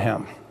abide in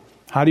him.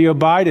 How do you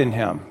abide in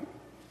him?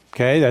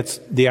 Okay, that's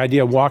the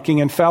idea of walking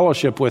in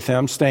fellowship with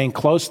him, staying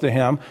close to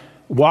him,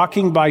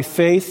 walking by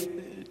faith,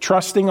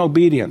 trusting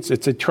obedience.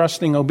 It's a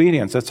trusting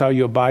obedience. That's how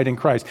you abide in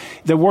Christ.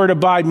 The word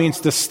abide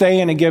means to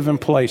stay in a given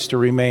place, to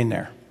remain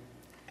there.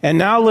 And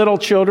now little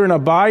children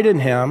abide in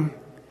him,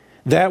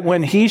 that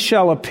when he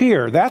shall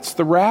appear, that's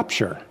the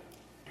rapture,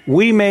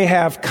 we may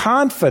have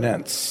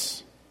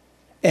confidence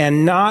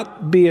and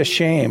not be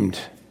ashamed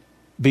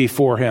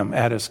before him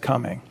at his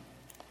coming.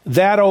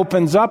 That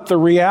opens up the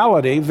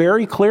reality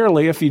very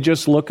clearly, if you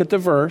just look at the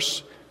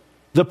verse,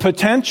 the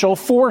potential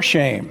for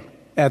shame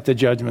at the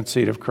judgment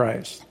seat of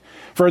Christ.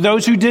 For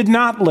those who did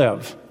not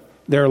live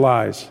their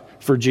lives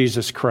for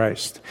Jesus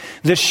Christ.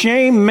 The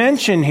shame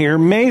mentioned here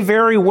may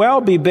very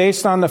well be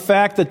based on the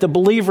fact that the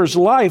believer's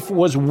life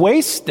was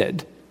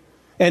wasted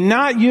and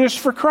not used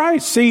for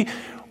Christ. See,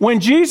 when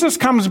Jesus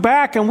comes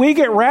back and we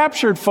get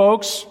raptured,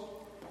 folks,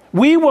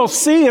 we will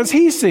see as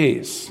he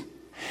sees.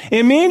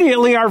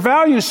 Immediately, our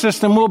value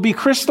system will be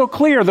crystal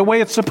clear the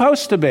way it's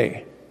supposed to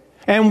be.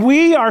 And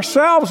we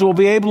ourselves will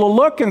be able to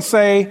look and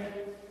say,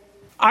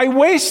 I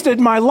wasted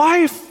my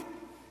life.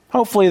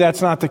 Hopefully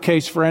that's not the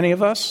case for any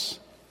of us.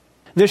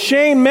 The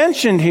shame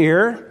mentioned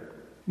here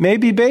may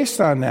be based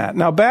on that.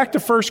 Now back to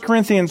 1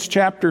 Corinthians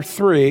chapter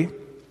 3.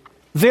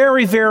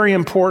 Very, very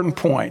important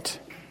point.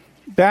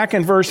 Back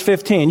in verse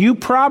 15, you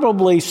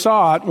probably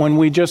saw it when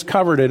we just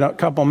covered it a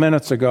couple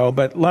minutes ago,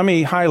 but let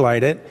me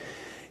highlight it.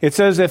 It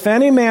says, if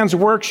any man's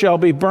work shall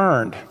be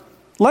burned.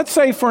 Let's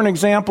say, for an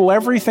example,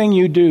 everything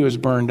you do is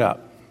burned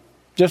up.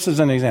 Just as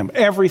an example,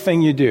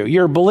 everything you do.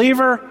 You're a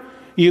believer,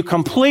 you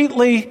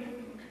completely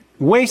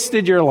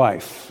wasted your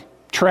life,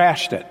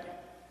 trashed it.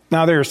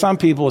 Now, there are some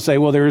people who say,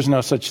 well, there is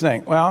no such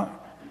thing. Well,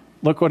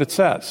 look what it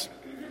says.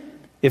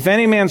 If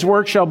any man's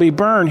work shall be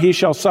burned, he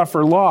shall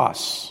suffer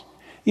loss.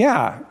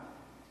 Yeah,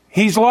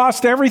 he's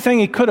lost everything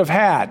he could have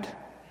had.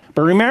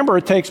 But remember,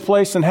 it takes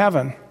place in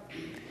heaven.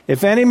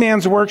 If any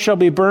man's work shall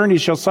be burned, he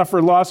shall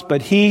suffer loss,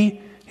 but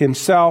he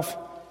himself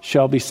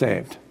shall be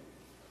saved.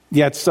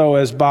 Yet so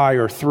as by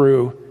or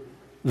through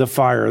the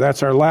fire.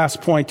 That's our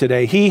last point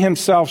today. He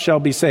himself shall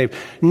be saved.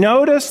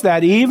 Notice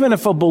that even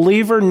if a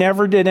believer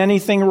never did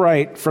anything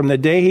right from the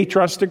day he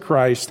trusted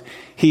Christ,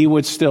 he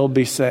would still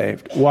be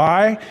saved.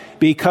 Why?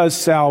 Because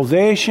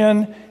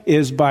salvation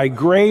is by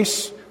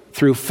grace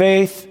through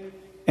faith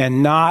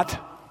and not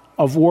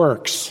of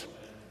works.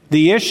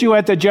 The issue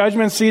at the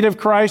judgment seat of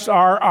Christ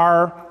are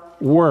our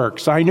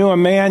works. I knew a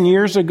man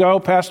years ago,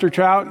 Pastor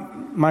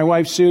Trout, my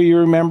wife Sue, you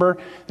remember,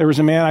 there was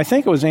a man, I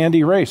think it was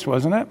Andy Race,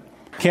 wasn't it?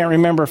 Can't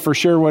remember for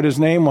sure what his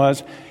name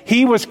was.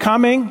 He was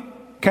coming,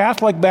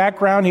 Catholic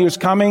background, he was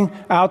coming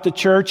out to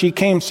church. He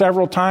came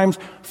several times.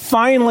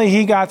 Finally,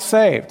 he got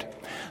saved.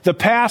 The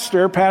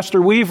pastor,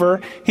 Pastor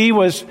Weaver, he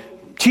was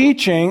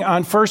teaching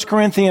on 1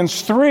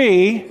 Corinthians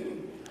 3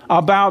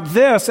 about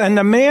this, and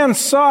the man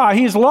saw,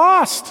 he's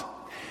lost.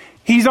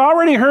 He's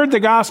already heard the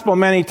gospel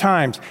many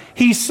times.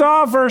 He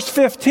saw verse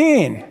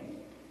 15,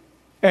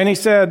 and he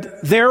said,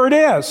 there it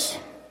is.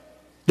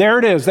 There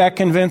it is. That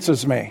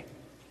convinces me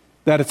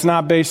that it's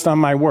not based on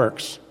my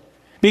works.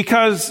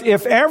 Because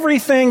if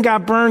everything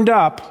got burned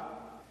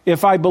up,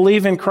 if I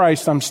believe in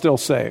Christ, I'm still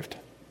saved.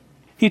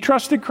 He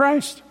trusted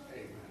Christ.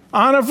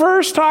 On a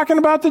verse talking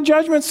about the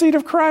judgment seat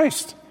of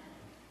Christ.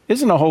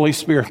 Isn't the Holy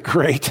Spirit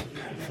great?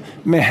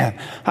 Man,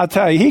 I'll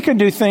tell you, he can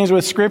do things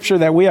with Scripture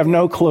that we have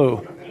no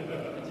clue.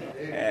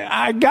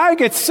 A guy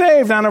gets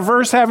saved on a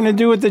verse having to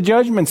do with the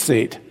judgment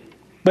seat.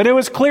 But it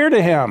was clear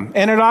to him,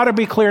 and it ought to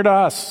be clear to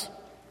us.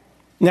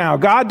 Now,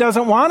 God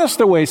doesn't want us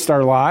to waste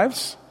our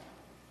lives,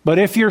 but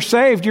if you're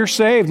saved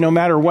no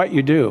matter what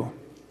you do.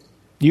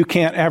 You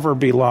can't ever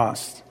be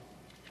lost.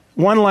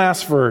 One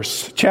last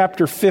verse,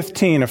 chapter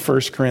 15 of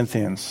 1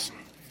 Corinthians.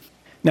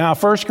 Now,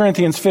 1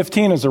 Corinthians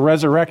 15 is a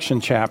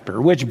resurrection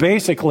chapter, which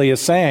basically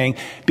is saying,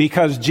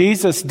 because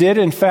Jesus did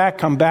in fact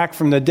come back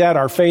from the dead,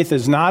 our faith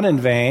is not in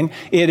vain.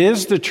 It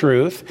is the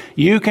truth.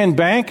 You can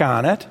bank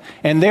on it,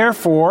 and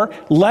therefore,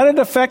 let it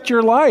affect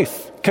your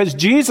life, because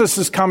Jesus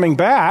is coming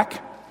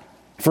back.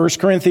 1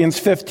 Corinthians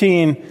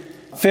 15,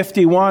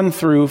 51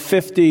 through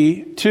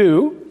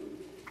 52,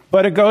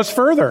 but it goes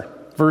further.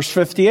 Verse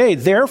 58,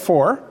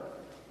 therefore,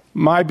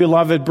 my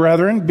beloved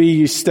brethren, be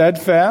ye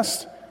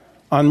steadfast,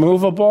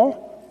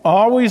 unmovable,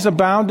 always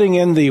abounding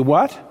in the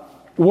what?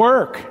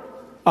 Work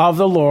of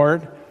the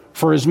Lord,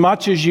 for as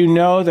much as you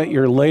know that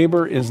your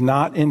labor is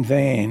not in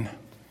vain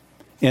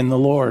in the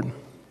Lord.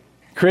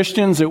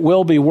 Christians, it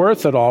will be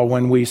worth it all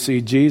when we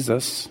see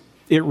Jesus.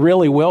 It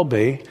really will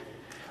be.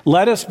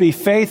 Let us be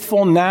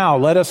faithful now.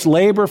 Let us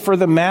labor for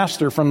the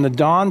Master from the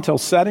dawn till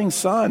setting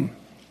sun.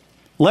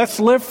 Let's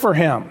live for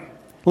Him.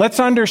 Let's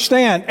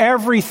understand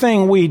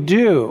everything we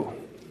do.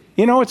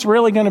 You know, it's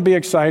really going to be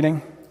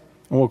exciting.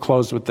 And we'll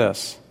close with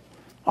this.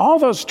 All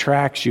those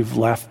tracts you've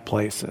left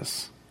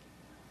places.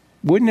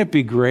 Wouldn't it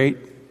be great?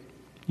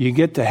 You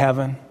get to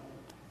heaven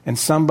and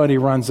somebody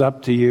runs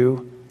up to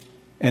you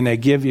and they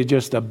give you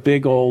just a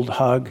big old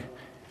hug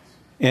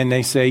and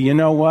they say, you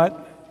know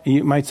what?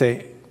 You might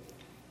say,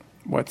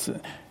 what's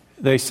it?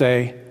 They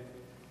say,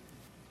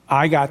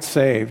 I got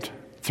saved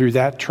through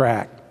that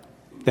tract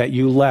that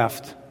you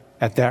left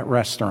at that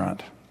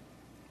restaurant.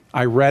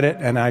 I read it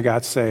and I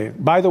got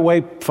saved. By the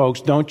way,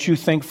 folks, don't you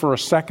think for a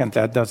second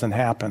that doesn't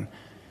happen.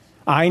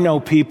 I know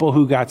people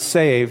who got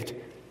saved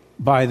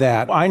by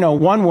that. I know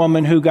one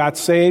woman who got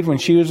saved when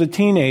she was a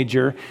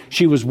teenager.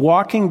 She was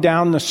walking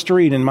down the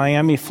street in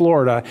Miami,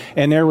 Florida,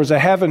 and there was a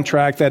heaven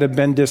tract that had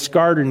been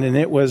discarded, and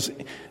it was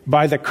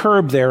by the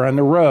curb there on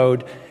the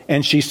road.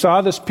 And she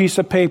saw this piece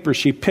of paper.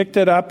 She picked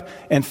it up,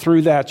 and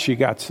through that she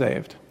got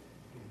saved.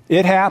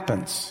 It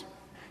happens.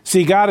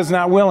 See, God is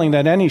not willing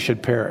that any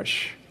should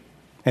perish,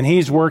 and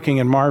He's working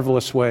in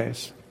marvelous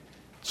ways.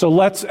 So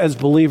let's, as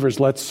believers,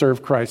 let's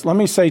serve Christ. Let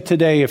me say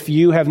today, if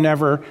you have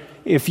never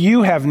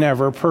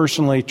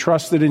personally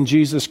trusted in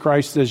Jesus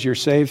Christ as your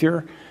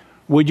Savior,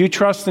 would you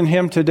trust in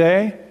Him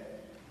today?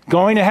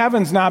 Going to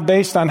heaven's not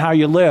based on how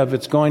you live.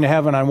 It's going to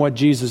heaven on what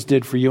Jesus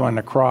did for you on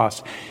the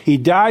cross. He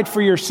died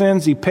for your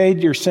sins. He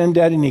paid your sin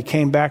debt, and He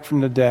came back from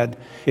the dead.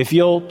 If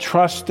you'll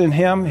trust in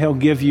Him, He'll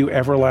give you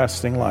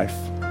everlasting life.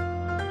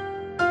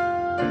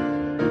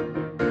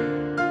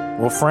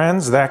 Well,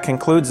 friends, that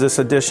concludes this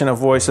edition of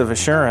Voice of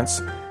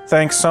Assurance.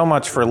 Thanks so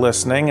much for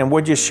listening, and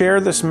would you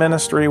share this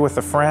ministry with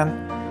a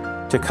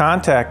friend? To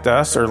contact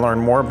us or learn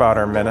more about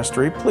our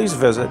ministry, please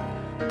visit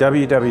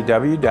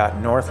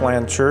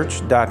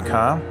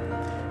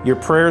www.northlandchurch.com. Your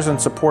prayers and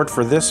support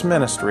for this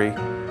ministry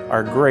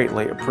are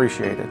greatly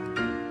appreciated.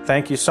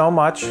 Thank you so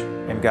much,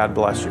 and God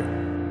bless you.